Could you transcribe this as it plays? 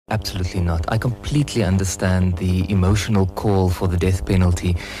Absolutely not. I completely understand the emotional call for the death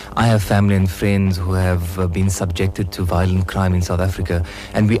penalty. I have family and friends who have been subjected to violent crime in South Africa,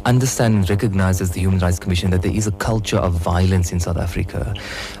 and we understand and recognize as the Human Rights Commission that there is a culture of violence in South Africa.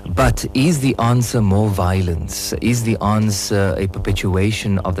 But is the answer more violence? Is the answer a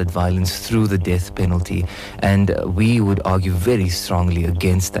perpetuation of that violence through the death penalty? And we would argue very strongly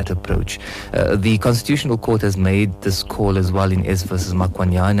against that approach. The Constitutional Court has made this call as well in S versus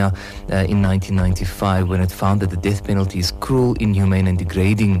Makwanyana in 1995, when it found that the death penalty is cruel, inhumane and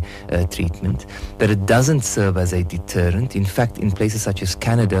degrading treatment, that it doesn't serve as a deterrent. In fact, in places such as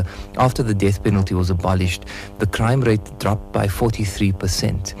Canada, after the death penalty was abolished, the crime rate dropped by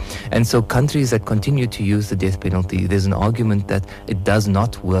 43%. And so countries that continue to use the death penalty, there's an argument that it does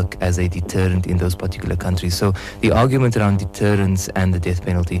not work as a deterrent in those particular countries. So the argument around deterrence and the death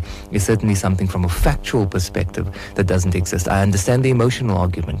penalty is certainly something from a factual perspective that doesn't exist. I understand the emotional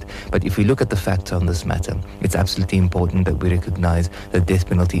argument, but if we look at the facts on this matter, it's absolutely important that we recognize that death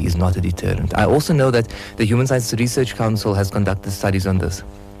penalty is not a deterrent. I also know that the Human Rights Research Council has conducted studies on this,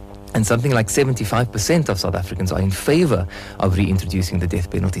 and something like 75% of South Africans are in favor of reintroducing the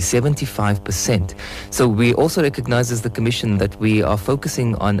death penalty. 75%. So we also recognize as the Commission that we are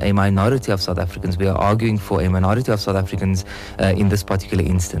focusing on a minority of South Africans. We are arguing for a minority of South Africans in this particular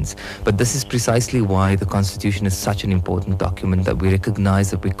instance. But this is precisely why the Constitution is such an important document, that we recognize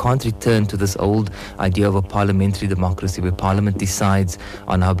that we can't return to this old idea of a parliamentary democracy where Parliament decides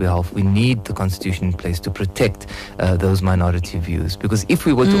on our behalf. We need the Constitution in place to protect those minority views. Because if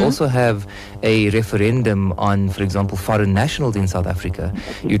we were to also have a referendum on, for example, foreign nationals in South Africa,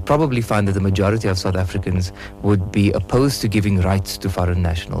 you'd probably find that the majority of South Africans would be opposed to giving rights to foreign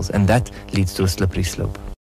nationals, and that leads to a slippery slope.